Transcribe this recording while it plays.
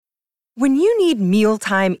When you need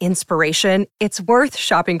mealtime inspiration, it's worth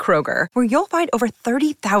shopping Kroger, where you'll find over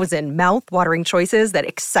 30,000 mouth-watering choices that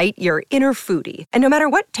excite your inner foodie. And no matter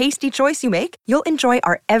what tasty choice you make, you'll enjoy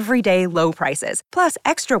our everyday low prices, plus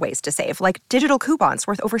extra ways to save, like digital coupons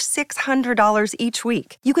worth over $600 each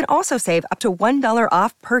week. You can also save up to $1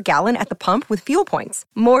 off per gallon at the pump with fuel points.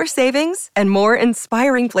 More savings and more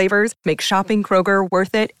inspiring flavors make shopping Kroger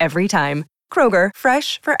worth it every time. Kroger,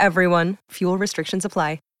 fresh for everyone. Fuel restrictions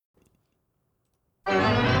apply. You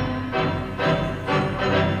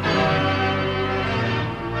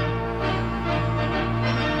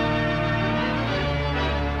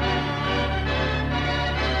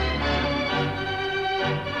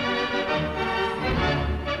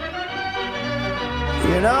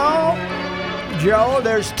know, Joe,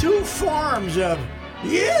 there's two forms of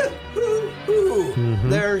yoo-hoo-hoo.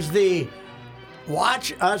 There's the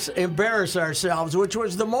watch us embarrass ourselves, which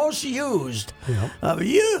was the most used of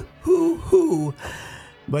yoo-hoo-hoo.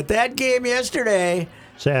 But that game yesterday,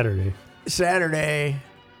 Saturday,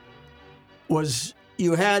 was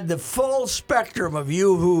you had the full spectrum of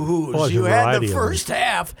yoo-hoo-hoos. Oh, you had the first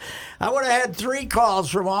half. I would have had 3 calls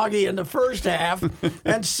from Augie in the first half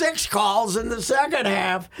and 6 calls in the second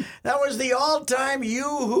half. That was the all-time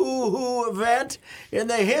yoo-hoo-hoo event in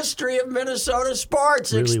the history of Minnesota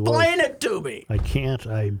sports. Really Explain it to me. I can't.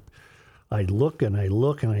 I look and I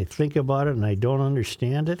look and I think about it and I don't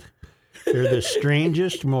understand it. They're the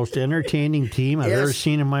strangest, most entertaining team I've ever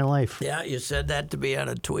seen in my life. Yeah, you said that to me on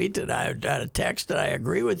a tweet and on a text, and I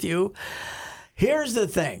agree with you. Here's the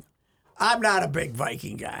thing. I'm not a big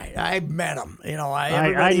Viking guy. I met them. You know,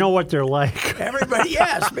 I know what they're like. Everybody,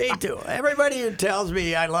 yes, me too. Everybody who tells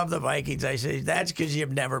me I love the Vikings, I say, that's because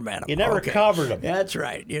you've never met them. You never covered them. That's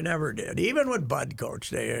right. You never did. Even with Bud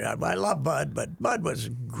coached, I love Bud, but Bud was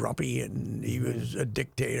grumpy and he was a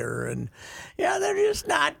dictator. And, yeah, they're just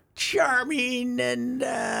not charming and,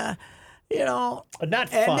 not fun.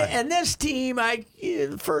 And this team,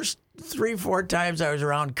 the first 3-4 times I was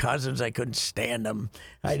around Cousins, I couldn't stand him.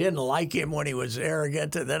 I didn't like him when he was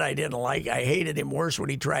arrogant, and then I hated him worse when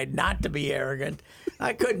he tried not to be arrogant.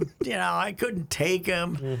 I couldn't take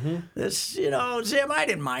him. Mm-hmm. Zim, I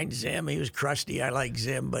didn't mind Zim. He was crusty. I like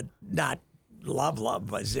Zim, but not love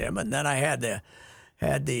by Zim. And then I had the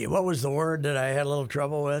what was the word that I had a little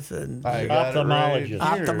trouble with? Ophthalmologist.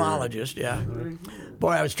 Ophthalmologist, yeah.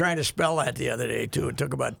 Boy, I was trying to spell that the other day, too. It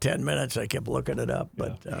took about 10 minutes. I kept looking it up.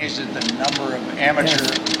 But Is it the number of amateur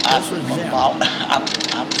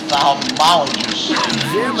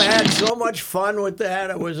ophthalmologists? Jim had so much fun with that.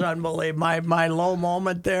 It was unbelievable. My low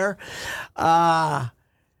moment there. But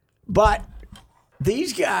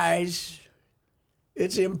these guys,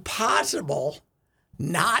 it's impossible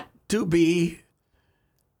not to be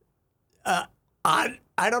I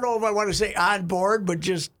don't know if I want to say on board, but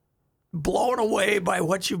just blown away by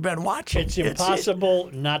what you've been watching. It's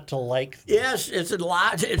impossible not to like them. Yes, it's a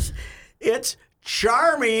lot. It's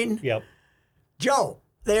charming. Yep. Joe,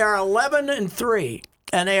 they are 11-3,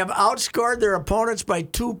 and they have outscored their opponents by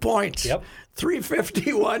 2 points. Yep.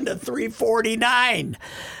 351 to 349.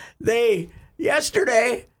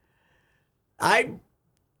 Yesterday, Saturday,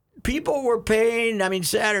 people were paying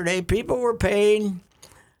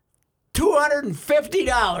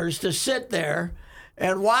 $250 to sit there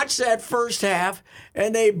and watch that first half,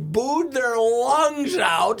 and they booed their lungs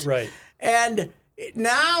out. Right. And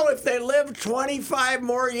now, if they live 25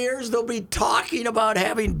 more years, they'll be talking about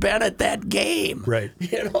having been at that game. Right.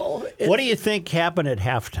 What do you think happened at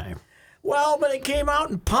halftime? Well, but they came out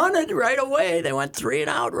and punted right away. They went 3 and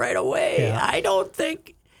out right away. Yeah. I don't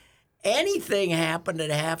think anything happened at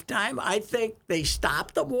halftime. I think they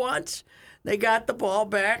stopped them once. They got the ball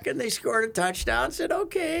back, and they scored a touchdown, said,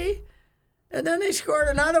 okay. And then they scored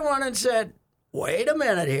another one and said, wait a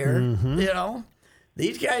minute here. Mm-hmm.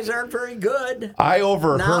 These guys aren't very good. I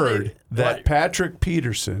overheard that Patrick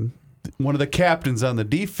Peterson, one of the captains on the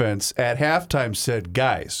defense, at halftime said,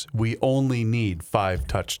 guys, we only need 5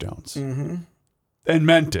 touchdowns. Mm-hmm. And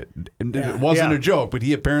meant it. And it wasn't a joke, but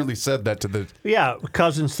he apparently said that to the... Yeah,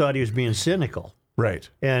 Cousins thought he was being cynical. Right.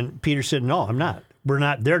 And Peter said, no, I'm not.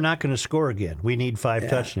 They're not going to score again. We need 5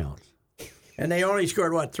 touchdowns. And they only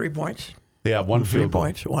scored, 3 points? Yeah, 1 field goal. 3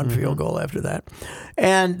 points, one field goal after that.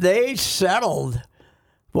 And they settled.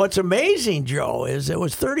 What's amazing, Joe, is it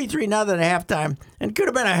was 33-0 at halftime, and could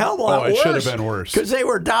have been a hell of a lot worse. Oh, it should have been worse. Because they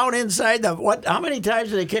were down inside how many times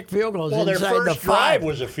did they kick field goals inside the 5? Well, their first drive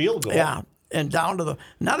was a field goal. Yeah, and down to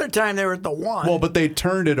another time they were at the 1. Well, but they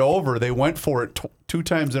turned it over. They went for it 2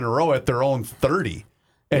 times in a row at their own 30.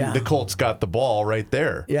 And the Colts got the ball right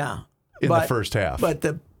there. Yeah. In the first half. But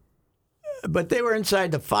but they were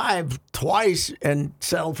inside the 5 twice and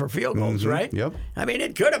settled for field goals, right? Yep. I mean,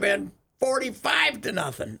 it could have been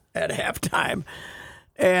 45-0 at halftime,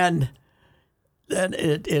 and then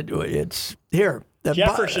it's here.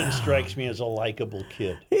 Jefferson strikes me as a likable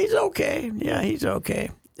kid. He's okay. Yeah, he's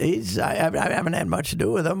okay. I haven't had much to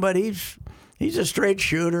do with him, but he's a straight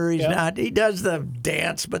shooter. He's not. He does the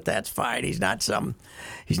dance, but that's fine. He's not some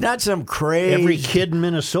crazed. Every kid in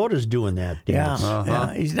Minnesota's doing that dance.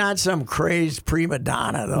 Yeah. He's not some crazed prima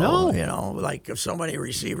donna, though. No. You know, like so many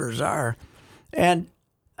receivers are. And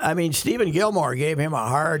I mean, Stephen Gilmore gave him a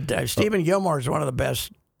hard. Stephen Gilmore is one of the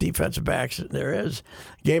best defensive backs there is.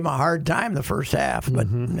 Gave him a hard time the first half,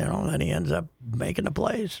 but then he ends up making the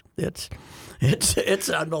plays. It's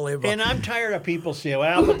unbelievable. And I'm tired of people saying,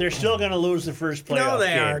 "Well, but they're still going to lose the first playoff No, they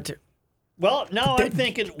game." aren't. Well, now I'm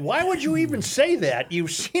thinking, why would you even say that?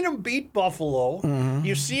 You've seen them beat Buffalo.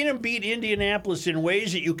 You've seen them beat Indianapolis in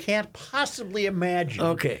ways that you can't possibly imagine.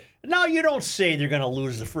 Okay. Now you don't say they're going to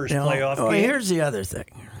lose the first playoff game. Here's the other thing.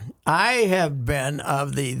 I have been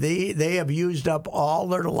of they have used up all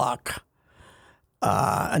their luck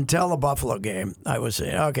until the Buffalo game. I was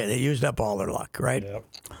saying, okay, they used up all their luck, right? Yep.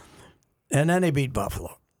 And then they beat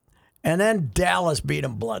Buffalo. And then Dallas beat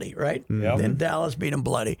them bloody, right? Yep. Then Dallas beat them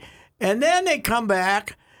bloody. And then they come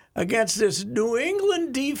back against this New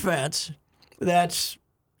England defense that's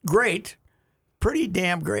great, pretty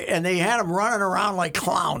damn great. And they had them running around like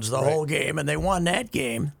clowns the whole game, and they won that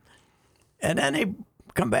game. And then they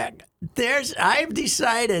come back. I've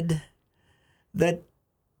decided that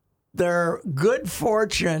their good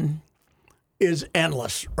fortune is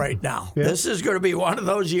endless right now. Yeah. This is going to be one of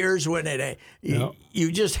those years when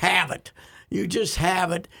you just have it. You just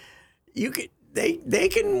have it. They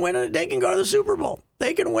can win it. They can go to the Super Bowl.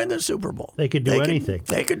 They can win the Super Bowl. They could do anything.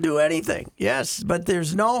 They could do anything. Yes, but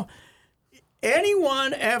there's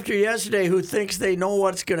anyone after yesterday who thinks they know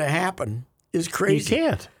what's going to happen is crazy. You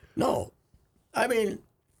can't. No. I mean,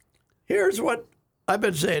 here's what I've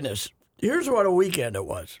been saying this. Here's what a weekend it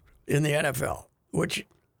was in the NFL, which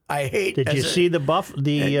I hate. Did you see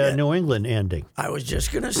the New England ending? I was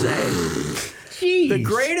just going to say, the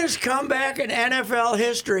greatest comeback in NFL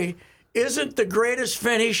history isn't the greatest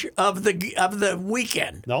finish of the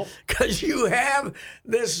weekend. Nope. Because you have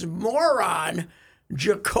this moron,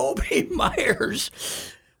 Jacoby Myers.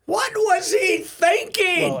 What was he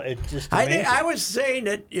thinking? Well, it's just I was saying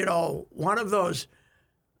that, one of those,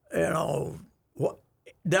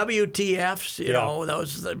 WTFs,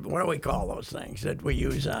 those, what do we call those things that we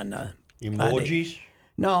use on emojis?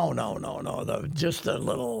 No. Just the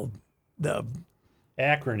little,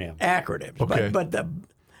 acronyms. Okay.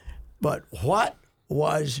 But what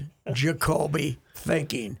was Jacoby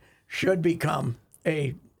thinking? Should become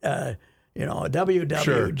a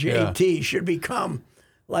WWJT should become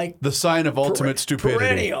like the sign of ultimate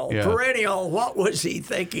stupidity. Perennial. What was he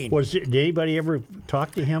thinking? Did anybody ever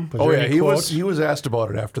talk to him? He was asked about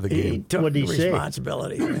it after the game. He took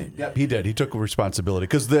responsibility. Right? Yep, he did. He took responsibility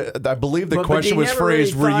because I believe the question was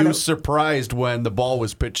phrased, "Were you surprised when the ball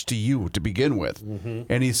was pitched to you to begin with?" Mm-hmm.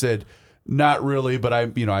 And he said, "Not really, but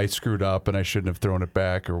I screwed up and I shouldn't have thrown it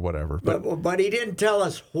back or whatever." But he didn't tell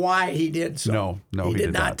us why he did so. No, he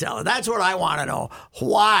did not tell us. That's what I want to know.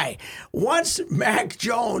 Why? Once Mac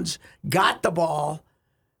Jones got the ball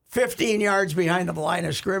 15 yards behind the line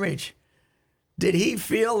of scrimmage, did he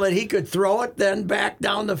feel that he could throw it then back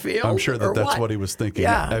down the field? I'm sure that's what he was thinking.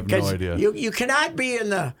 Yeah, I have no idea. You cannot be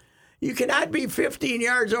you cannot be 15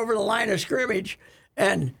 yards over the line of scrimmage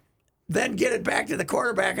and then get it back to the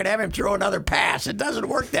quarterback and have him throw another pass. It doesn't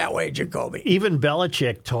work that way, Jacoby. Even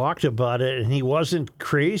Belichick talked about it, and he wasn't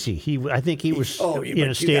crazy. I think he was in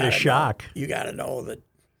a state of shock. You got to know that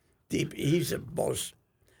he's the most.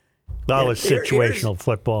 Well, it's situational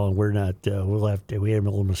football, and we're not. We had a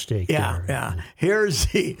little mistake. Yeah, there.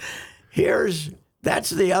 Yeah. That's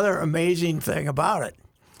the other amazing thing about it,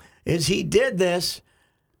 is he did this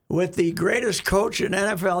with the greatest coach in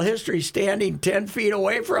NFL history standing 10 feet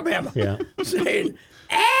away from him, saying,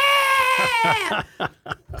 "Ah!"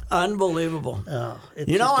 Unbelievable.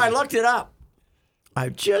 I looked it up.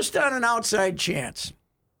 I've just done an outside chance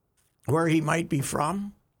where he might be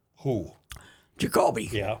from. Who? Jacoby.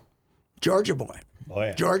 Yeah. Georgia boy. Oh,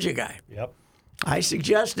 yeah. Georgia guy. Yep. I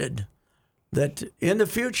suggested that in the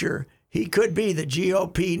future, he could be the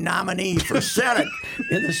GOP nominee for Senate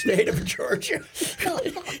in the state of Georgia.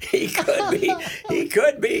 He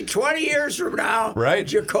could be 20 years from now. Right.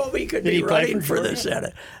 Jacoby could be running for the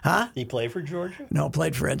Senate. Huh? Did he play for Georgia? No,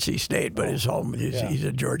 played for NC State, but he's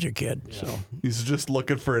a Georgia kid. Yeah. So he's just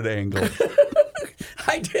looking for an angle.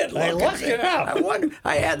 I did. I looked it up.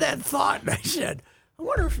 I had that thought, and I said, I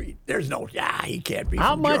wonder if there's no. He can't be.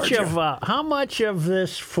 How from much Georgia. how much of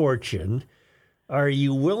this fortune are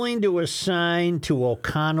you willing to assign to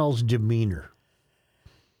O'Connell's demeanor?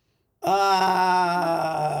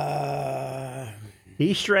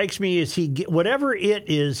 He strikes me as whatever it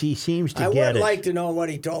is, he seems to I get would it. like to know what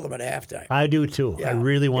he told them at halftime. I do too. Yeah. I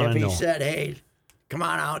really want to know. If he said, "Hey, come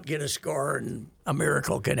on out, get a score, and a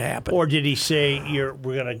miracle can happen," Or did he say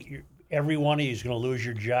every one of you is gonna lose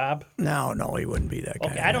your job? no, he wouldn't be that guy.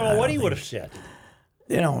 Okay, I don't know what he would have said.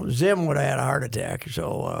 Zim would have had a heart attack,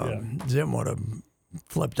 so Zim would have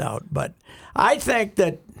flipped out. But I think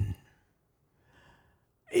that,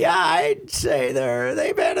 I'd say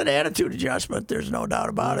they've had an attitude adjustment. There's no doubt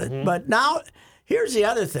about it. But now, here's the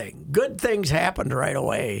other thing: good things happened right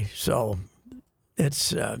away. So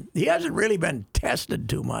it's he hasn't really been tested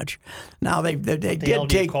too much. Now they did take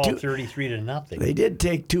 33-0. They did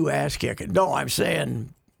take 2 ass kicking. No, I'm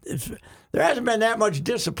saying there hasn't been that much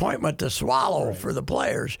disappointment to swallow for the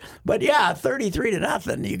players. But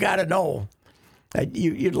 33-0. You got to know.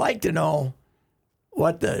 You'd like to know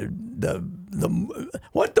what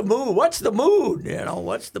what's the mood? What's the mood?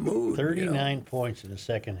 What's the mood? 39 points in the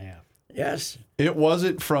second half. Yes. It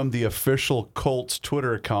wasn't from the official Colts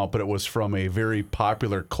Twitter account, but it was from a very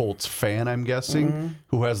popular Colts fan, I'm guessing,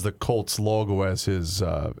 who has the Colts logo as his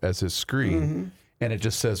screen, and it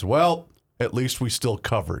just says, "Well, at least we still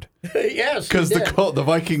covered." Yes. Because the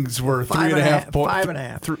Vikings were 3.5 points.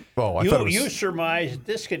 5.5. I thought it was. You surmised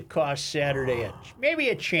this could cost Saturday maybe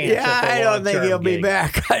a chance. Yeah, I don't think he'll be gig.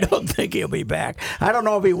 back. I don't think he'll be back. I don't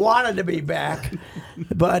know if he wanted to be back,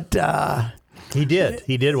 but he did.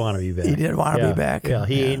 He did want to be back. He did want to be back. Yeah,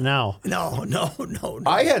 he ain't now. No.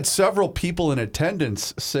 I had several people in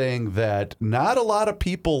attendance saying that not a lot of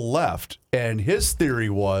people left, and his theory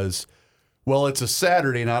was, well, it's a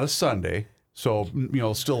Saturday, not a Sunday, so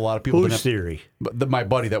still a lot of people. Whose theory? My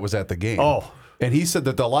buddy that was at the game. Oh, and he said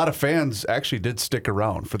that a lot of fans actually did stick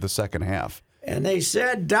around for the second half. And they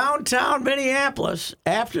said downtown Minneapolis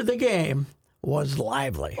after the game was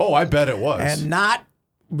lively. Oh, I bet it was. And not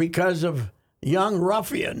because of young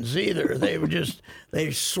ruffians either. They were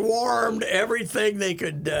they swarmed everything they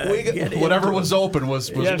could get whatever into. was open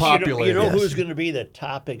was yes, popular. You know who's going to be the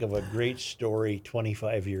topic of a great story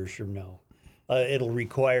 25 years from now? It'll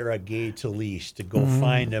require a Gay Talese to go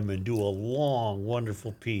find him and do a long,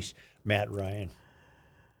 wonderful piece. Matt Ryan.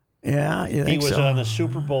 Yeah, you think he was so? on the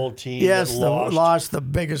Super Bowl team. Yes, that lost the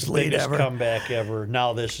biggest lead biggest ever. comeback ever.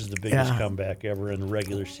 Now this is the biggest comeback ever in the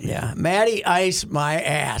regular season. Yeah, Matty Ice my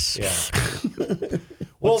ass. Yeah.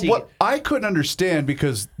 Well, what I couldn't understand,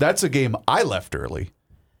 because that's a game I left early,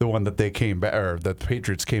 the one that they came back, or that the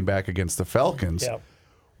Patriots came back against the Falcons. Yeah.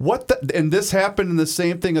 And this happened in the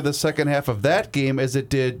same thing of the second half of that game as it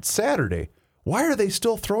did Saturday. Why are they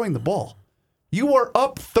still throwing the ball? You are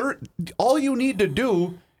up all you need to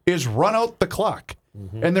do is run out the clock.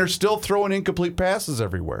 And they're still throwing incomplete passes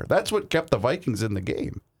everywhere. That's what kept the Vikings in the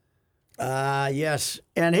game. Yes.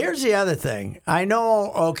 And here's the other thing. I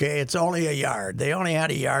know, it's only a yard. They only had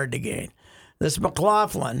a yard to gain. This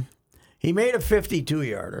McLaughlin, he made a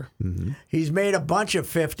 52-yarder. He's made a bunch of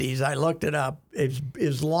 50s. I looked it up.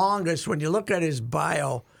 His longest, when you look at his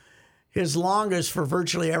bio, his longest for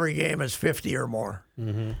virtually every game is 50 or more.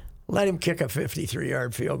 Let him kick a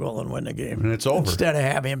 53-yard field goal and win the game. And it's over. Instead of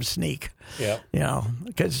having him sneak. Yeah.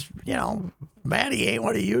 Because, Matty ain't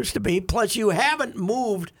what he used to be. Plus, you haven't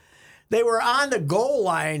moved. They were on the goal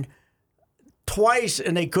line twice,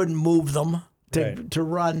 and they couldn't move them to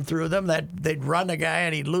run through them. That they'd run the guy,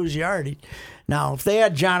 and he'd lose yardage. Now, if they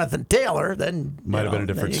had Jonathan Taylor, then might have been a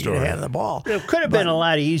different story. Had the ball. It could have been a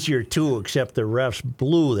lot easier too, except the refs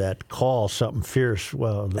blew that call something fierce.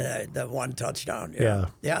 Well, the one touchdown. Yeah.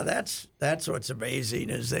 That's what's amazing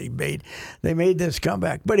is they made this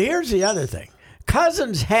comeback. But here's the other thing: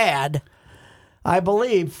 Cousins had, I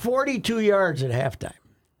believe, 42 yards at halftime.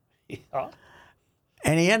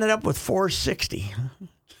 And he ended up with 460.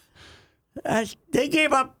 They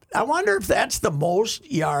gave up. I wonder if that's the most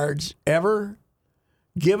yards ever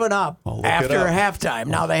given up after halftime.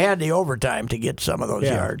 Now, they had the overtime to get some of those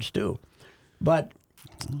yards, too. But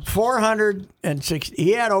 460.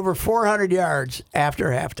 He had over 400 yards after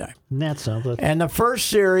halftime. That's something. And the first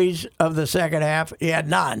series of the second half, he had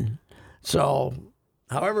none. So,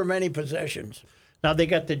 however many possessions. Now they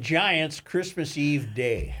got the Giants Christmas Eve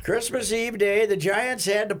day. Christmas Eve day, the Giants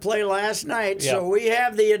had to play last night, so we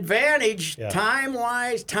have the advantage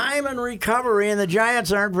time-wise, time and recovery, and the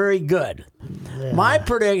Giants aren't very good. Yeah. My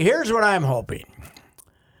prediction, here's what I'm hoping.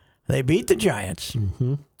 They beat the Giants,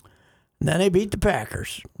 and then they beat the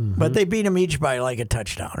Packers, but they beat them each by like a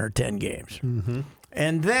touchdown or 10 games.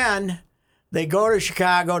 And then They go to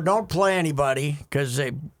Chicago, don't play anybody because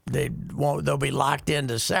they'll be locked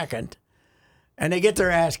into second, and they get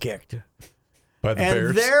their ass kicked. By the And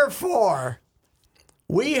Bears. therefore,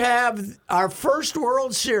 we have our first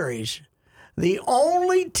World Series. The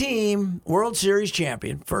only team, World Series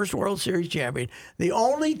champion, first World Series champion, the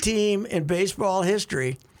only team in baseball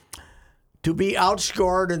history to be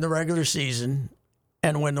outscored in the regular season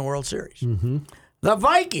and win the World Series. Mm-hmm. The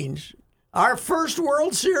Vikings, our first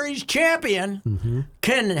World Series champion,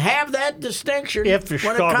 can have that distinction If the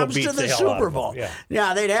when it Chicago comes to beats the the hell out Super of them, Bowl.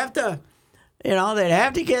 yeah. They'd have to, they'd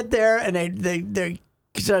have to get there, and they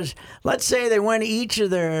because let's say they win each of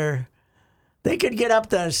their, they could get up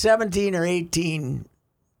to 17 or 18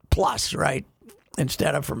 plus, right?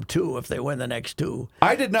 Instead of from 2 if they win the next 2.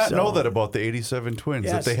 I did not know that about the 87 Twins,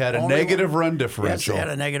 Yes, that they had a only negative run Yes, differential. they had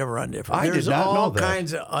a negative run differential. I did There's not know all that.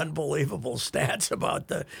 kinds of unbelievable stats about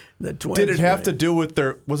the Twins. Did it have to do with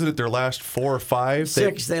wasn't it their last 4 or 5?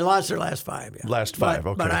 6? They lost their last 5. Yeah. Last 5,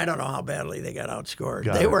 But okay. I don't know how badly they got outscored.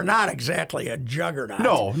 Got they it. were not exactly a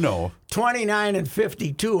juggernaut. No.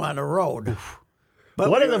 29-52 on the road. But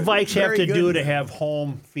What we do the were Vikes have very to good. do to have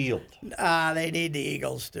home field? They need the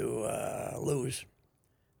Eagles to lose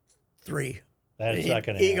 3. That's not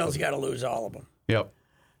going to happen. Eagles got to lose all of them. Yep.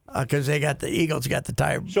 Because the Eagles got the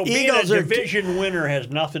tie. So being Eagles a are division winner has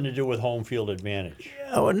nothing to do with home field advantage.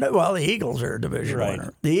 Oh, no, well, the Eagles are a division Right.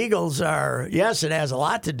 winner. The Eagles are, yes, it has a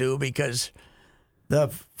lot to do because the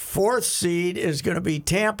 4th seed is going to be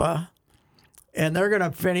Tampa, and they're going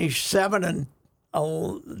to finish 7-10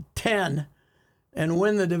 and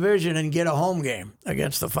win the division and get a home game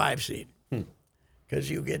against the 5 seed. Because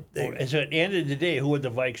you get So at the end of the day, who would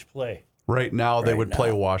the Vikes play? Right now, they Right would play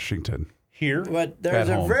now. Washington. Here? But there's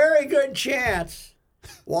At a home. very good chance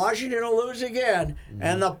Washington will lose again,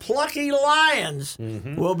 and the plucky Lions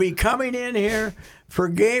will be coming in here for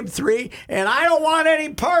Game 3. And I don't want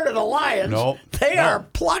any part of the Lions. Nope. They are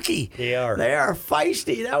plucky. They are. They are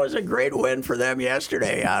feisty. That was a great win for them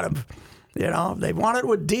yesterday. They won it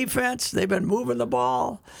with defense. They've been moving the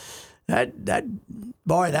ball. That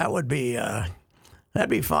would be. That'd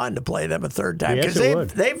be fun to play them a third time Yes, because it would.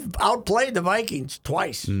 they've outplayed the Vikings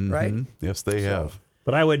twice, right? Yes, they have.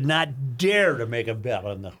 But I would not dare to make a bet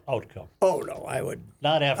on the outcome. Oh no, I would.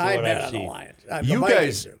 Not after I what bet I've on seen. the Lions.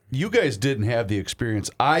 The You guys didn't have the experience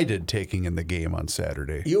I did taking in the game on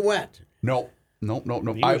Saturday. You went. Nope. He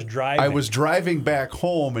was driving. I was driving back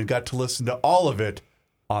home and got to listen to all of it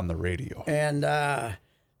on the radio. And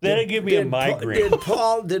That'd give me a migraine.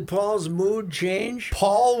 Did Paul's mood change?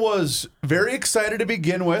 Paul was very excited to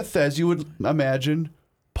begin with, as you would imagine.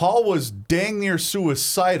 Paul was dang near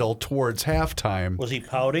suicidal towards halftime. Was he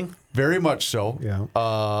pouting? Very much so. Yeah.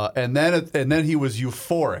 And then he was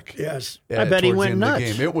euphoric. Yes. I bet he towards the went end of the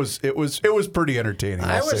nuts. game. It was pretty entertaining.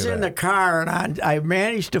 I was in the car and I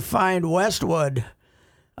managed to find Westwood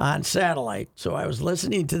on satellite, so I was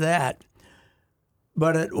listening to that.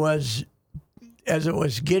 But as it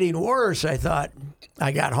was getting worse, I thought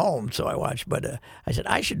I got home, so I watched. But I said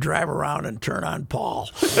I should drive around and turn on Paul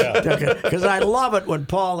because I love it when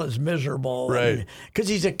Paul is miserable. Right. Because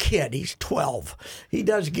he's a kid. He's 12. He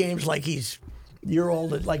does games like he's your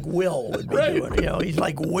old, like Will would be doing. He's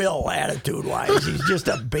like Will attitude-wise. He's just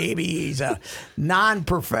a baby. He's a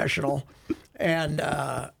non-professional, and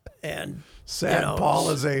Sad Paul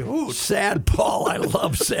is a hoot. Sad Paul. I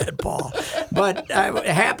love Sad Paul. But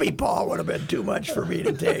Happy Paul would have been too much for me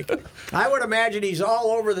to take. I would imagine he's all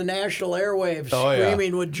over the national airwaves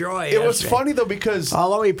screaming with joy. It was funny, though, because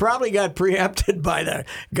Although he probably got preempted by the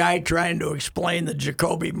guy trying to explain the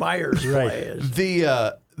Jacoby Myers play.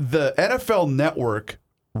 the NFL Network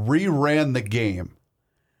reran the game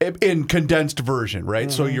in condensed version,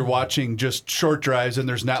 right? So you're watching just short drives and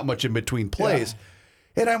there's not much in between plays.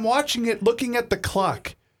 And I'm watching it, looking at the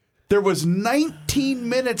clock. There was 19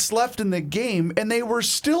 minutes left in the game, and they were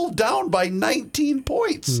still down by 19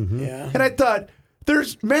 points. Yeah. And I thought,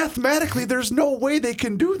 there's no way they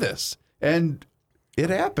can do this. And it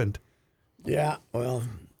happened. Yeah, well,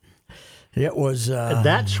 it was.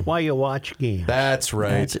 That's why you watch games. That's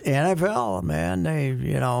right. It's NFL, man.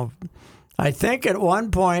 I think at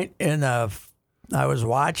one point I was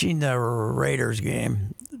watching the Raiders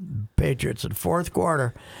game, Patriots in fourth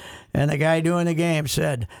quarter, and the guy doing the game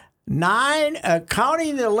said 9,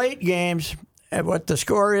 counting the late games at what the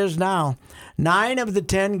score is now, 9 of the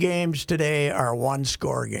 10 games today are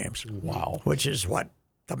 1-score games. Wow. Which is what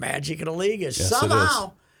the magic of the league is. Yes, it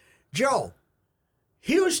Somehow, Joe,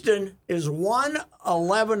 Houston is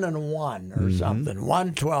 1-11-1 or something,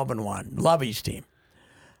 1-12-1. Lovey's team.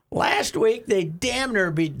 Last week, they damn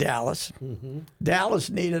near beat Dallas. Dallas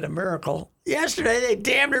needed a miracle. Yesterday, they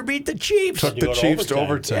damn near beat the Chiefs. Took the Chiefs to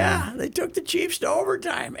overtime. Yeah, they took the Chiefs to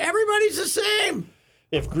overtime. Everybody's the same.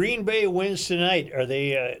 If Green Bay wins tonight, are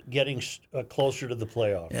they getting closer to the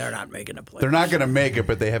playoffs? They're not making a playoffs. They're not going to make it,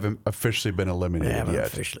 but they haven't officially been eliminated They haven't yet.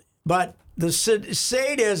 officially. But the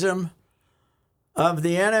sadism of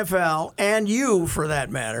the NFL, and you for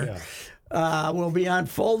that matter, will be on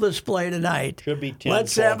full display tonight. Should be 10,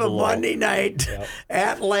 Let's 12 have a below. Monday night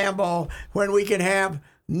at Lambeau when we can have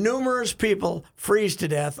numerous people freeze to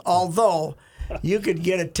death, although you could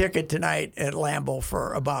get a ticket tonight at Lambeau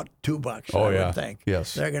for about $2, I would think.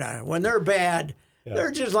 Yes. They're gonna when they're bad,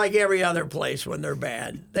 they're just like every other place when they're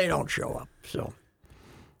bad. They don't show up. So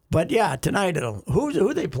but yeah, tonight who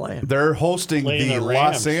are they playing? They're hosting Playing the the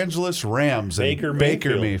Rams. Los Angeles Rams in Baker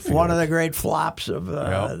Mayfield. Mayfield. One of the great flops of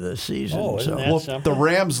the season. Oh, isn't that Well, if something? the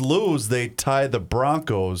Rams lose, they tie the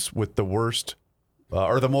Broncos with the worst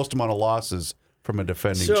or the most amount of losses from a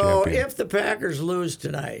defending So champion. if the Packers lose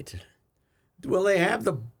tonight, will they have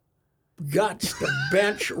the guts to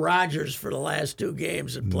bench Rodgers for the last 2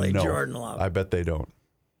 games and play No, Jordan Love? I bet they don't.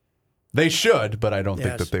 They should, but I don't think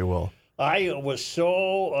Yes. that they will. I was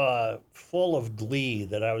so full of glee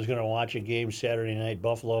that I was going to watch a game Saturday night,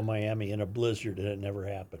 Buffalo, Miami, in a blizzard, and it never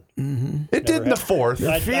happened. It did in the fourth.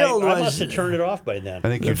 I field I was- must have turned it off by then. I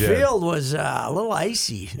think The you did. field was a little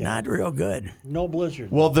icy, not real good. No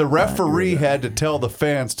blizzard. Well, the referee had to tell the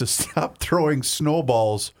fans to stop throwing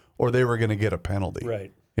snowballs or they were going to get a penalty.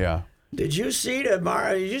 Right. Yeah. Did you see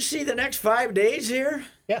the next 5 days here?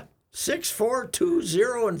 Yeah. 6, 4, 2,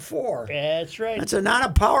 0, and 4. That's right. That's not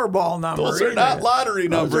a Powerball number. Those are either. not lottery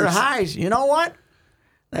Those numbers. are highs. You know what?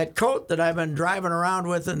 That coat that I've been driving around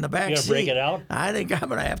with in the back You gonna seat. break it out? I think I'm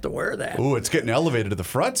going to have to wear that. Ooh, it's getting elevated to the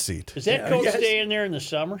front seat. Does that coat yes. stay in there in the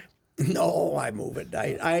summer? No, I move it.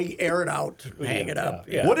 I air it out, hang it up.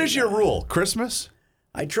 yeah. What is your rule? Christmas?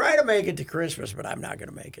 I try to make it to Christmas, but I'm not going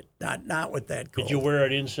to make it. Not with that coat. Did you wear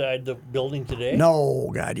it inside the building today?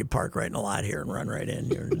 No, God, you park right in the lot here and run right in.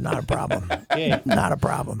 You're not a problem. Yeah. Not a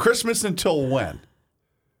problem. Christmas until when?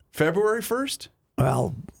 February 1st?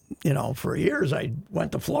 Well, for years I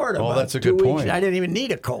went to Florida. Oh, about that's a 2 good weeks. point. I didn't even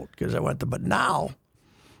need a coat because I went to. But now,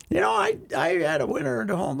 I had a winter at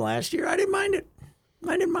home last year. I didn't mind it.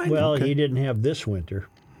 I didn't mind Well, it. he didn't have this winter.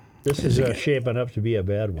 This is shaping up to be a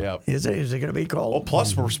bad one. Yeah. Is it going to be cold? Oh,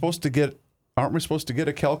 plus aren't we supposed to get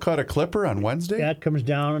a Calcutta Clipper on Wednesday? That comes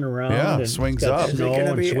down and around. Yeah, and swings it's got up. Is it Snow gonna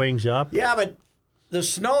and be- swings up. Yeah, but the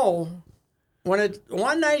snow,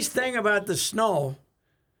 one nice thing about the snow,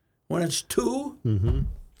 when it's too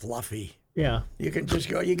fluffy, Yeah, you can just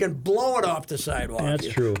go. You can blow it off the sidewalk. that's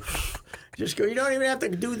You true. Just go. You don't even have to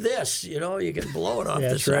do this. You can blow it off the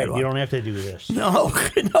That's right. sidewalk. You don't have to do this. No,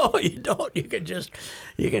 you don't. You can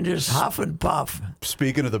just huff and puff.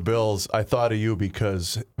 Speaking of the Bills, I thought of you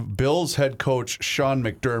because Bills head coach Sean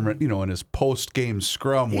McDermott, in his post-game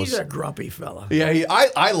scrum He's was a grumpy fella. Yeah,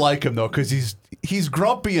 I like him though because he's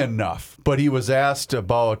grumpy enough. But he was asked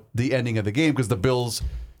about the ending of the game because the Bills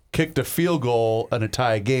kicked a field goal in a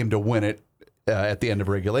tie game to win it at the end of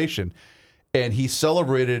regulation, and he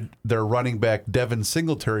celebrated their running back Devin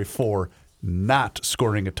Singletary for not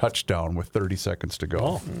scoring a touchdown with 30 seconds to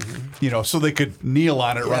go. So they could kneel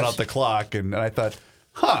on it, run out the clock, and I thought,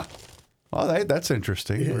 well, that's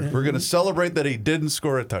interesting. We're going to celebrate that he didn't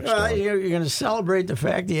score a touchdown. Well, you're going to celebrate the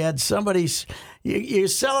fact he had somebody's. You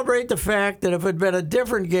celebrate the fact that if it had been a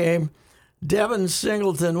different game, Devin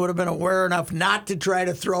Singleton would have been aware enough not to try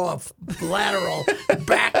to throw a lateral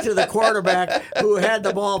back to the quarterback who had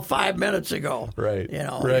the ball 5 minutes ago. Right.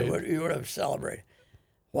 Right. You would have celebrated.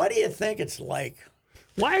 What do you think it's like?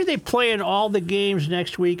 Why are they playing all the games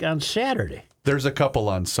next week on Saturday? There's a couple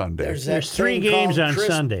on Sunday. There's There's that 3 thing games called on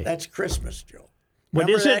Sunday. That's Christmas, Joe. But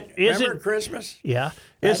Remember isn't Remember Christmas? Yeah.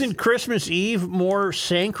 Isn't Christmas Eve more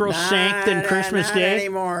sacrosanct than Christmas not Day?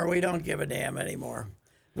 anymore. We don't give a damn anymore.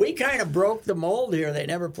 We kind of broke the mold here. They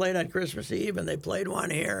never played on Christmas Eve, and they played one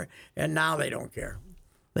here, and now they don't care.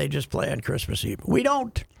 They just play on Christmas Eve. We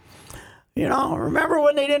don't. Remember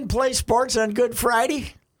when they didn't play sports on Good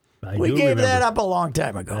Friday? We gave that up a long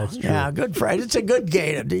time ago. That's true. Yeah, Good Friday. It's a good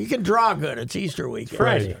game. You can draw good. It's Easter weekend.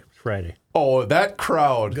 Friday. Oh, that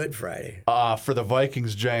crowd Good Friday. for the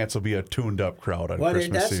Vikings Giants will be a tuned-up crowd on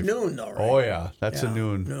Christmas That's Eve. noon, though, right? Oh, yeah. That's a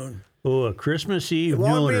noon. Noon. Oh, a Christmas Eve It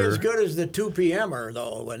won't be nooner. as good as the 2 p.m.er,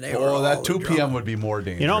 though, when they were Oh, all that 2 drunk. p.m. would be more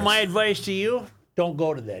dangerous. You know my advice to you? Don't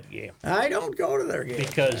go to that game I don't go to their games.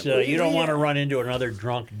 Because you don't want to run into another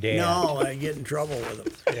drunk dad. No, I get in trouble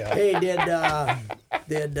with them. Hey,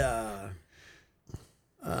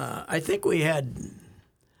 I think we had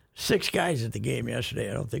 6 guys at the game yesterday.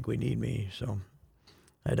 I don't think we need me, so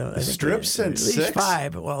I don't. I think Strip sent at least 6?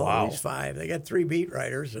 5. Well, Wow. at least 5. They got 3 beat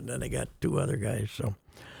writers, and then they got 2 other guys.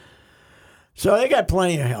 So they got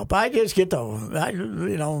plenty of help. I just get to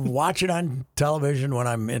watch it on television when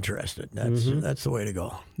I'm interested. That's the way to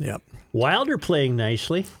go. Yep. Wilder playing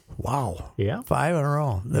nicely. Wow. Yeah. 5 in a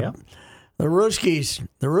row. Yeah. The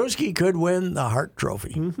Reusse could win the Hart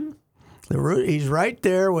Trophy. Mm-hmm. He's right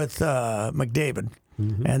there with McDavid.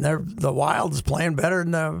 Mm-hmm. And the Wild's playing better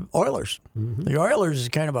than the Oilers. Mm-hmm. The Oilers is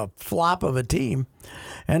kind of a flop of a team.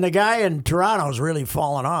 And the guy in Toronto's really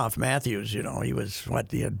fallen off. Matthews, he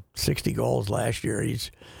had 60 goals last year. He's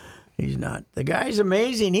not. The guy's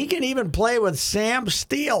amazing. He can even play with Sam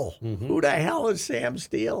Steele. Mm-hmm. Who the hell is Sam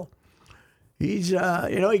Steele? He's, he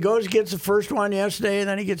gets the first one yesterday, and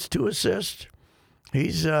then he gets 2 assists.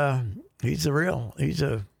 He's one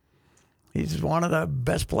of the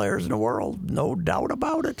best players in the world, no doubt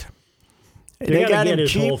about it. They got to get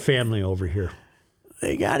his cheap. whole family over here.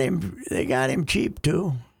 They got him cheap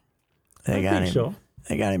too. They got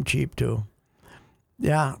him cheap too.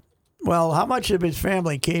 Yeah. Well, how much of his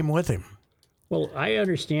family came with him? Well, I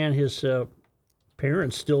understand his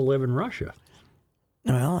parents still live in Russia.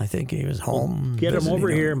 Well, I think he was home. Get him over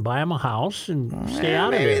visiting here and buy him a house and stay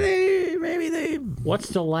out of it. Maybe they. What's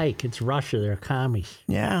the like? It's Russia. They're commies.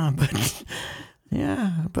 Yeah,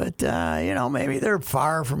 but maybe they're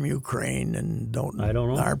far from Ukraine and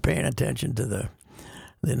aren't paying attention to the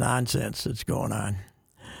nonsense that's going on.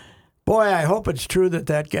 Boy, I hope it's true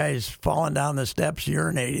that guy's falling down the steps,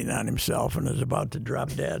 urinating on himself, and is about to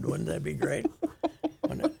drop dead. Wouldn't that be great?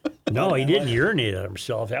 No, he didn't urinate on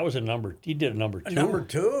himself. That was a number. He did a number 2. Number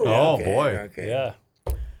 2. Oh, Okay, boy. Okay. Yeah.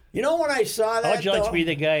 You know when I saw that? How'd you like to be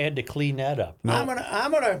the guy who had to clean that up? I'm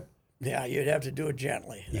gonna. Yeah, you'd have to do it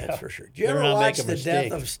gently. That's for sure. Did you Better ever not watch make a The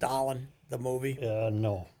mistake. Death of Stalin, the movie?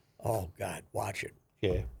 No. Oh God, watch it.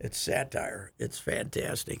 Okay. It's satire. It's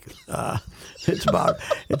fantastic. It's about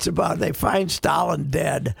they find Stalin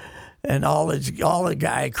dead, and all the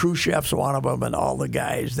guy Khrushchev's one of them, and all the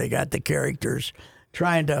guys they got the characters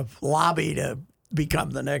trying to lobby to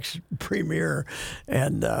become the next premier,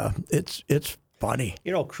 and it's funny.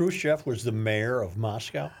 You know, Khrushchev was the mayor of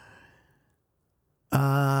Moscow.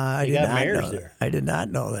 I You did got not mayors know there. that. I did not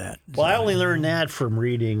know that. Well, I only learned that from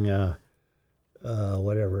reading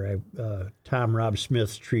Tom Rob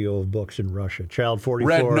Smith's trio of books in Russia. Child 44.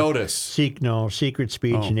 Red Notice. Secret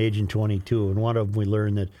Speech and Agent 22. And one of them we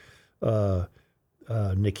learned that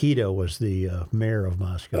Nikita was the mayor of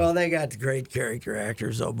Moscow. Well, they got great character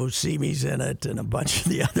actors. though. Buscemi's in it, and a bunch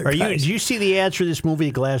of the other guys. Did you see the ads for this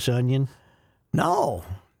movie, Glass Onion? No.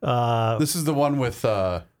 This is the one with,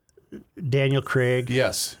 Daniel Craig.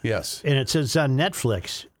 yes. And it says it's on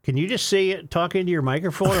Netflix. Can you just say it, talk into your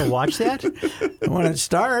microphone and watch that? When it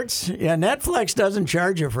starts, Netflix doesn't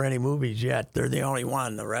charge you for any movies yet. They're the only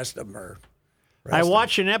one. The rest of them are. I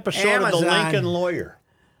watched an episode of The Amazon. Lincoln Lawyer.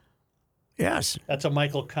 Yes. That's a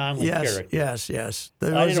Michael Conley character. Yes.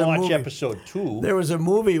 There I was didn't a watch movie- episode 2. There was a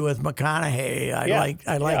movie with McConaughey. I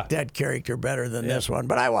liked Yeah. that character better than this one,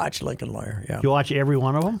 but I watched Lincoln Lawyer. Yeah. You watch every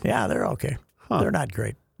one of them? Yeah, they're okay. They're not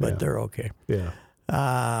great, but they're okay. Yeah.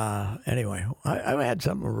 Anyway, I had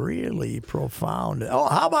something really profound. Oh,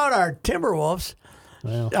 how about our Timberwolves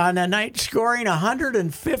on the night scoring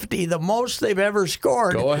 150, the most they've ever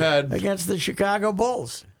scored. Go ahead. Against the Chicago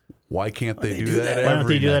Bulls. Why can't they do do that? that? Why don't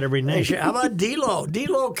they do night? that every night? How about D'Lo?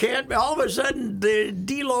 D'Lo can't. All of a sudden,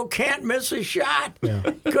 D'Lo can't miss a shot.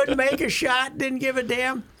 Couldn't make a shot. Didn't give a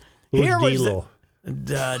damn. Who's Here was D'Lo?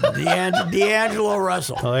 D'Angelo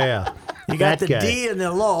Russell. Oh, yeah. You got That the guy. D and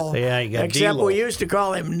the low. Yeah, you got Except D-Lo. we used to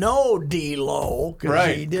call him No D-Lo.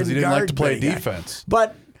 Right, He because didn't he didn't like guard to play big guy. defense.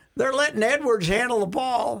 But they're letting Edwards handle the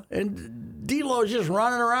ball, and D-Lo's just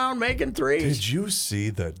running around making threes. Did you see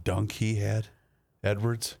the dunk he had,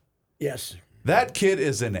 Edwards? Yes. That kid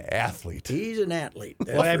is an athlete. He's an athlete.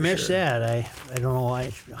 that's Boy, I for missed sure. that. I don't know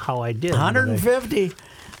how I did. 150.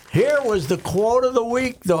 Here was the quote of the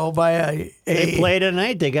week, though, by They play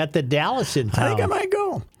tonight. They got the Dallas in I town. think I might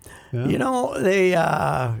go. Yeah. You know,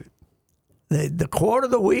 the quote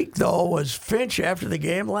of the week, though, was Finch after the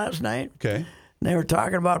game last night. Okay. They were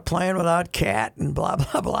talking about playing without Cat and blah,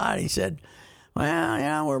 blah, blah. And he said, well,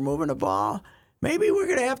 yeah, we're moving the ball. Maybe we're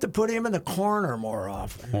going to have to put him in the corner more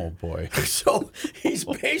often. Oh, boy. So he's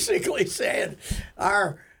basically saying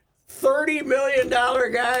our $30 million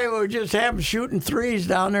guy will just have him shooting threes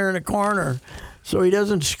down there in the corner so he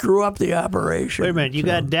doesn't screw up the operation. Wait a minute. You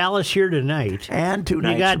got Dallas here tonight. And 2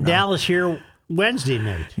 nights You got from now. Dallas here Wednesday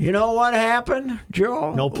night. You know what happened,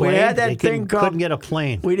 Joe? No plane. We had They that thing called. couldn't get a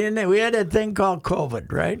plane. We didn't. We had that thing called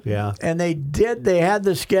COVID, right? Yeah. And they had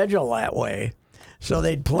the schedule that way, so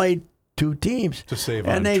they'd play 2 teams To save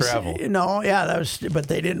and on travel. that was. But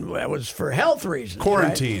they didn't. That was for health reasons.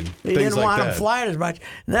 Quarantine, Right? They things didn't like want them that. flying as much.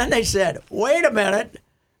 And then they said, "Wait a minute,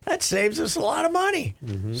 that saves us a lot of money."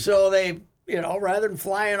 Mm-hmm. So they, rather than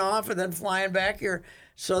flying off and then flying back here.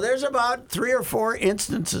 So there's about 3 or 4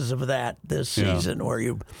 instances of that this Yeah. season where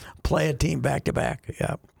you play a team back to back.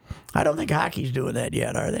 Yeah, I don't think hockey's doing that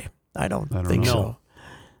yet, are they? I don't think know. so.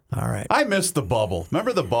 All right. I missed the bubble.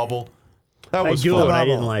 Remember the bubble? That I was do, fun. but I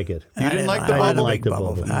didn't like it. You didn't like the I bubble? wasn't a like big the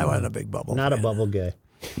bubble. bubble. I wasn't a big bubble. Not a fan. bubble guy.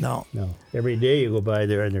 No. No. Every day you go by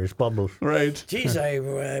there and there's bubbles. Right. Geez, a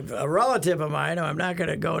relative of mine, I'm not going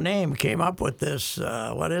to go name, came up with this.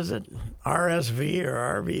 What is it? RSV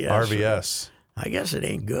or RVS? RVS. I guess it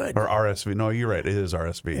ain't good. Or RSV. No, you're right. It is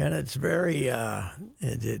RSV. And it's very.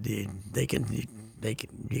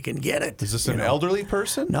 You can get it. Is this an elderly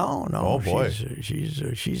person? No. Oh, boy.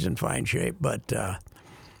 She's in fine shape, but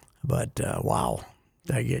wow.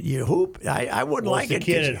 You hoop. I wouldn't Was like the it.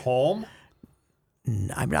 kid at home?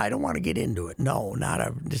 I mean, I don't want to get into it. No,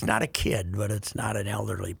 it's not a kid, but it's not an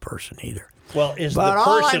elderly person either. Well, is But the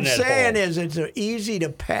all person I'm at saying home? is it's easy to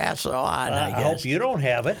pass on, I I guess. hope you don't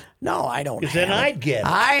have it. No, I don't 'Cause have then it. I'd get it.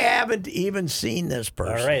 I haven't even seen this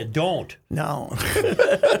person. All right, don't. No.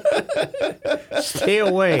 Stay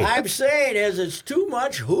away. I'm saying is it's too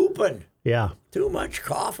much hooping. Yeah. Too much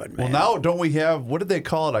coughing, Well, man. now don't we have, what did they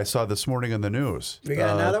call it? I saw this morning in the news. We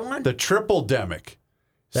got another one? The triple-demic.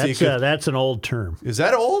 That's an old term. Is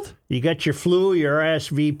that old? You got your flu, your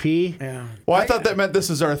RSVP, Yeah. Well, I thought that meant this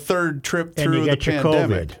is our 3rd trip and through you the got your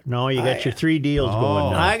pandemic. COVID. No, you got your 3 deals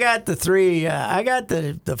going now. I got the 3. I got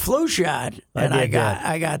the flu shot, and I did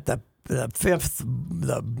got that. the 5th,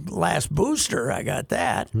 the last booster. I got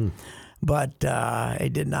that, but I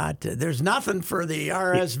did not. There's nothing for the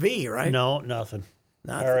RSV, right? No, nothing.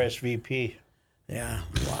 RSVP. Yeah.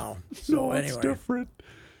 Wow. So It's anyway, different.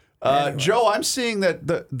 Joe, I'm seeing that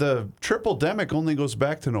the triple-demic only goes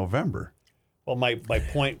back to November. Well, my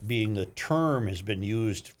point being the term has been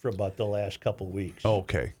used for about the last couple of weeks.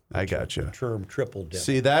 Okay, I got you. Term triple dip.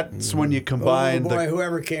 See, that's when you oh combine boy,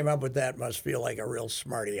 whoever came up with that must feel like a real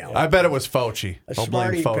smarty aleck. I bet it was Fauci. I'll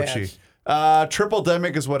blame smarty Fauci.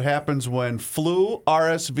 Triple-demic is what happens when flu,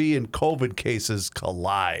 RSV, and COVID cases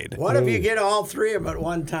collide. What if you get all 3 of them at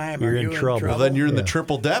one time? You're Are in you trouble. Well, then you're in the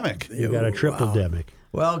triple-demic. You got a triple-demic.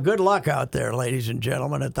 Well, good luck out there, ladies and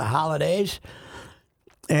gentlemen, at the holidays.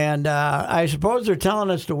 And I suppose they're telling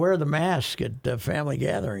us to wear the mask at family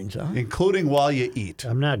gatherings, huh? Including while you eat.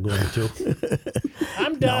 I'm not going to.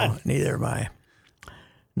 I'm done. No, neither am I.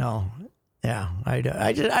 No. Yeah, I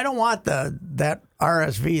don't want that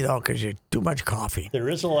RSV, though, because you're too much coffee. There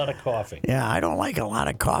is a lot of coughing. Yeah, I don't like a lot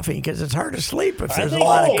of coffee because it's hard to sleep if I there's a think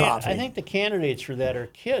lot the of can- coffee. I think the candidates for that are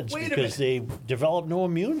kids Wait a because they develop no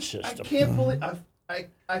immune system. can't believe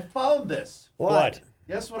I found this. What?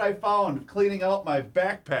 Guess what I found cleaning out my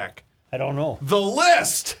backpack? I don't know. The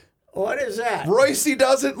list What is that? Reusse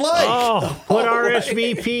doesn't like. Oh, put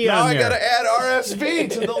RSVP now on I there. got to add RSV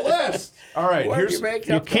to the list. All right, Where'd here's you make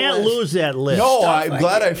You up the can't list? lose that list. no. Stuff I'm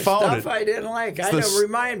glad I found stuff it. I didn't like. I The don't s-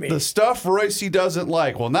 remind me. The stuff Reusse doesn't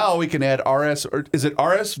like. Well, now we can add RS. Or is it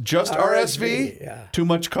RS? Just RSV? yeah. Too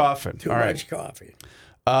much coughing. Too All right. much coffee.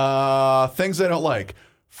 Things I don't like: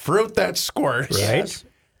 fruit that squirts. Right?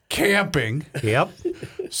 Camping. Yep.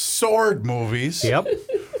 Sword movies. Yep.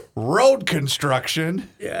 Road construction.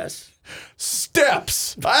 Yes.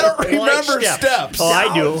 Steps. I don't You like remember steps. Oh,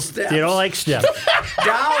 I do. Down steps. You don't like steps.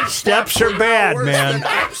 Down Steps are bad, worse man. than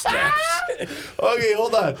up steps. Okay,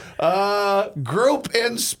 hold on. Group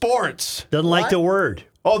in sports. Doesn't like the word.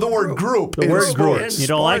 Oh, the word group. The in word group. sports. You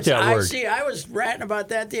don't like that word. See, I was ranting about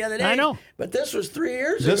that the other day. I know. But this was 3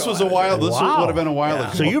 years ago. This was a while. This Wow. would have been a while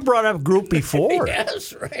ago. So you brought up group before.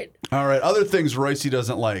 Yes, right. All right. Other things Reusse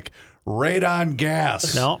doesn't like: radon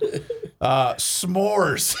gas. No.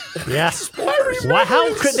 S'mores. Yes. Why,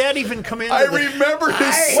 how could that even come in? I remember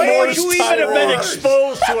his When s'mores would you even have been time.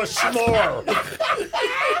 exposed to a s'more?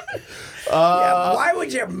 Yeah, why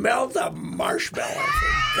would you melt a marshmallow,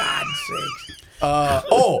 for God's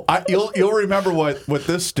sakes? You'll remember what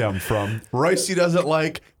this stemmed from. Reusse doesn't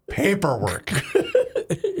like paperwork.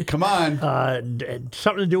 Come on.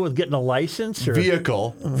 Something to do with getting a license or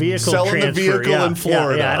Vehicle. vehicle Selling transfer. the vehicle yeah. in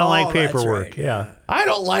Florida. Yeah, I don't like that's paperwork. right, Yeah. I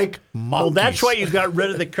don't like monkeys. Well, that's why you got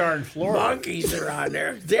rid of the car in Florida. Monkeys are on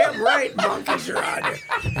there. Damn right, monkeys are on there.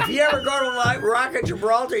 If you ever go to Rock of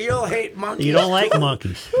Gibraltar, you'll hate monkeys. You don't like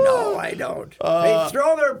monkeys. No, I don't. They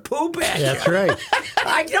throw their poop at you. That's right.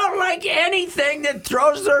 I don't like anything that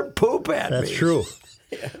throws their poop at me. That's true.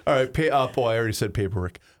 All right. Boy, I already said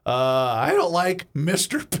paperwork. I don't like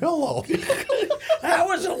Mr. Pillow. That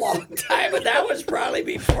was a long time, but that was probably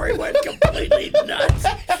before he went completely nuts.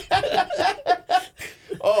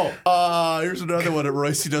 Here's another one that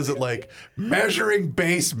Reusse doesn't like. Measuring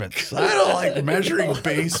basements. I don't like measuring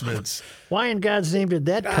basements. Why in God's name did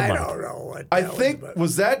that come I up? don't know what I that think,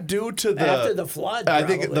 was that due to the... after the flood, I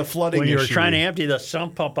think probably. the flooding When you were issue. trying to empty the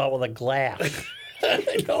sump pump out with a glass.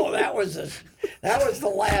 No, that was the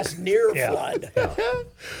last near flood.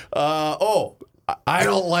 I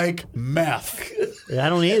don't like meth. I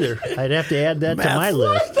don't either. I'd have to add that to my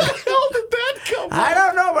list. Where the hell did that come from? I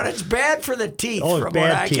don't know, but it's bad for the teeth. Oh, it's from bad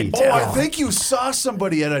what I can teeth. tell. I think you saw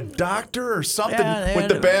somebody at a doctor or something Yeah, they with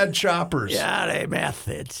had the a- bad choppers. Yeah, they meth.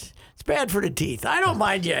 It's bad for the teeth. I don't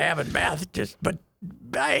mind you having meth, but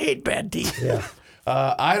I hate bad teeth. Yeah.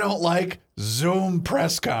 I don't like Zoom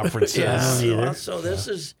press conferences. I don't either. So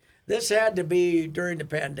this had to be during the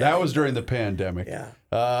pandemic. That was during the pandemic.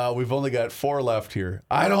 Yeah. We've only got 4 left here.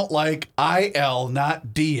 I don't like IL, not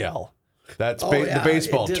DL. That's the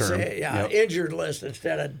baseball term. Yeah, Yep. injured list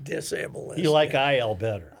instead of disabled list. You like IL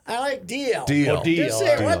better. I like DL. DL. Oh, DL. Just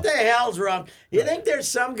say, what the hell's wrong? You think there's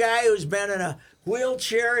some guy who's been in a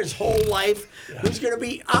wheelchair his whole life who's going to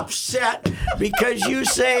be upset because you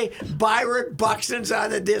say Byron Buxton's on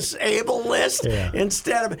the disabled list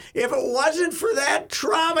instead of, if it wasn't for that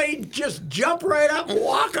trauma, he'd just jump right up and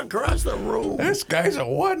walk across the room. This guy's a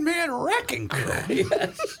one-man wrecking crew.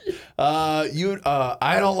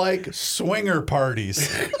 I don't like swinger parties.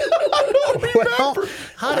 Well,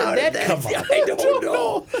 how did that come up? I don't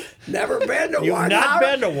know. Never been to You've one. not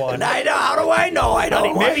been to one. And how do I know? I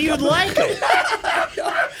don't Maybe you'd like it.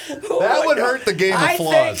 That would hurt the game of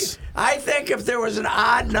flaws. I think if there was an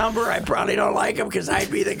odd number, I probably don't like him because I'd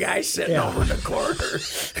be the guy sitting over in the corner,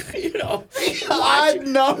 Odd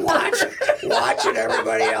number. watching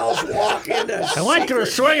everybody else walk into. I went to a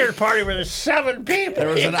swinger party where there's 7 people. There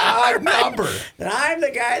was an odd number. And I'm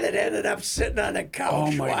the guy that ended up sitting on the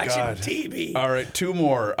couch watching TV. All right, 2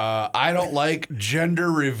 more. I don't like gender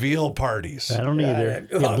reveal parties. I don't either.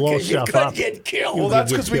 You Well, blow 'cause you stuff could up. get killed. Well,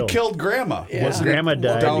 that's get because we killed. killed Grandma. Wasn't Grandma it?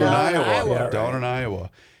 died, Down in yeah. Iowa. Iowa, Down right. in Iowa.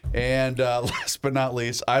 And last but not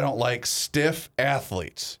least, I don't like stiff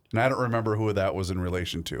athletes. And I don't remember who that was in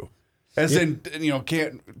relation to. As in,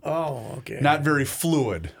 can't, Oh, okay. not very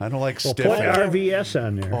fluid. I don't like stiff Put athletes. RVS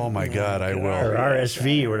on there. Oh my God, I Or will.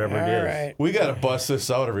 RSV, whatever All it is. right. We got to bust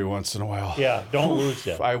this out every once in a while. Yeah, don't lose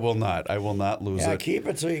that. I will not. I will not lose Yeah, it. keep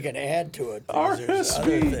it so you can add to it. because There's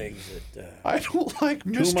other RSV. things that I don't like Too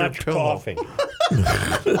Mr. much Pillow. coughing.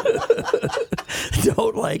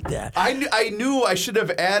 don't like that. I knew I should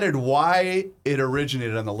have added why it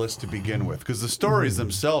originated on the list to begin with, because the stories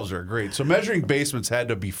themselves are great. So measuring basements had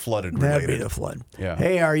to be flooded That'd related. be the flood. Yeah.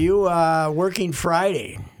 Hey, are you working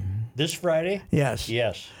Friday? This Friday? Yes.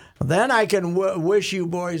 Yes. Then I can wish you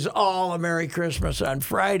boys all a Merry Christmas on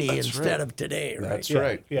Friday instead of today, right? That's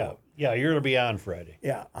right. Yeah. Yeah, you're going to be on Friday.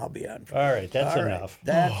 Yeah, I'll be on Friday. All right, that's All right. enough.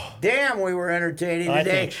 Damn, we were entertaining today. I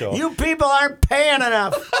think so. You people aren't paying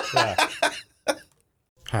enough. Yeah.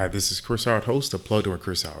 Hi, this is Chris Howard, host of Plugged In with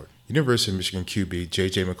Chris Howard. University of Michigan QB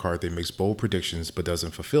J.J. McCarthy makes bold predictions but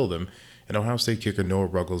doesn't fulfill them, and Ohio State kicker Noah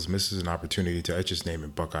Ruggles misses an opportunity to etch his name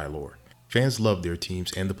in Buckeye lore. Fans love their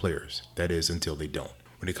teams and the players, that is, until they don't.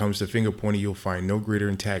 When it comes to finger pointing, you'll find no greater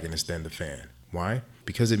antagonist than the fan. Why?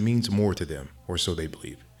 Because it means more to them, or so they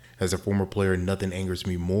believe. As a former player, nothing angers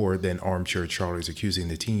me more than armchair Charlies accusing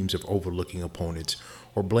the teams of overlooking opponents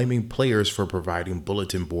or blaming players for providing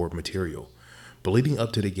bulletin board material. But leading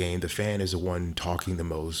up to the game, the fan is the one talking the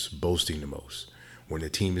most, boasting the most. When the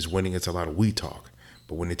team is winning, it's a lot of we talk.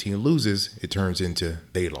 But when the team loses, it turns into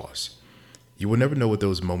they lost. You will never know what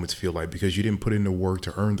those moments feel like because you didn't put in the work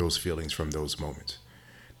to earn those feelings from those moments.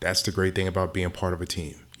 That's the great thing about being part of a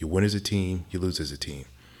team. You win as a team, you lose as a team.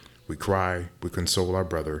 We cry, we console our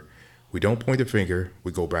brother. We don't point the finger,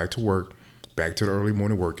 we go back to work, back to the early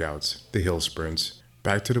morning workouts, the hill sprints,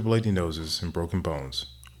 back to the bloody noses and broken bones.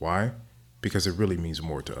 Why? Because it really means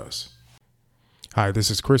more to us. Hi,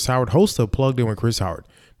 this is Chris Howard, host of Plugged In with Chris Howard.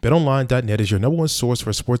 BetOnline.net is your number one source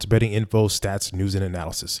for sports betting info, stats, news, and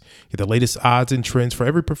analysis. Get the latest odds and trends for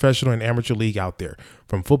every professional and amateur league out there.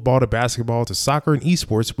 From football to basketball to soccer and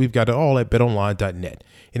esports, we've got it all at BetOnline.net.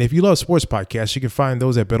 And if you love sports podcasts, you can find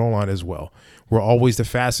those at BetOnline as well. We're always the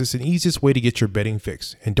fastest and easiest way to get your betting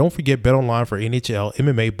fix. And don't forget BetOnline for NHL,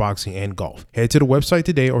 MMA, boxing, and golf. Head to the website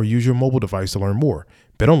today or use your mobile device to learn more.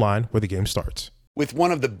 BetOnline, where the game starts. With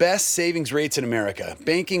one of the best savings rates in America,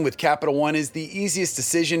 banking with Capital One is the easiest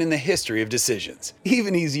decision in the history of decisions.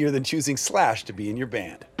 Even easier than choosing Slash to be in your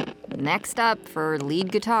band. Next up for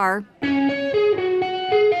lead guitar.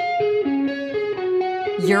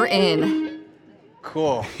 You're in.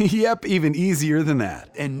 Cool. Yep, even easier than that.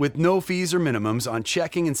 And with no fees or minimums on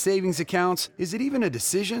checking and savings accounts, is it even a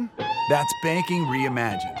decision? That's banking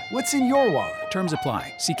reimagined. What's in your wallet? Terms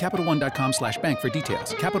apply. See CapitalOne.com/bank for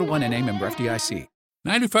details. Capital One N.A. member FDIC.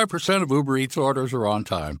 95% of Uber Eats orders are on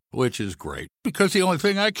time, which is great. Because the only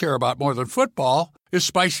thing I care about more than football is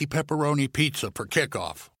spicy pepperoni pizza for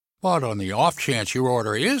kickoff. But on the off chance your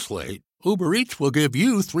order is late, Uber Eats will give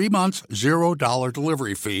you 3 months $0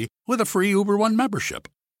 delivery fee with a free Uber One membership.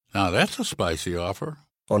 Now that's a spicy offer.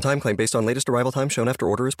 On-time claim based on latest arrival time shown after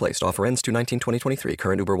order is placed. Offer ends 2/19/2023.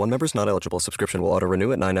 Current Uber One members not eligible. Subscription will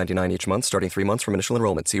auto-renew at $9.99 each month, starting 3 months from initial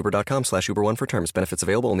enrollment. See Uber.com/Uber One for terms. Benefits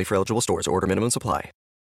available only for eligible stores. Order minimums apply.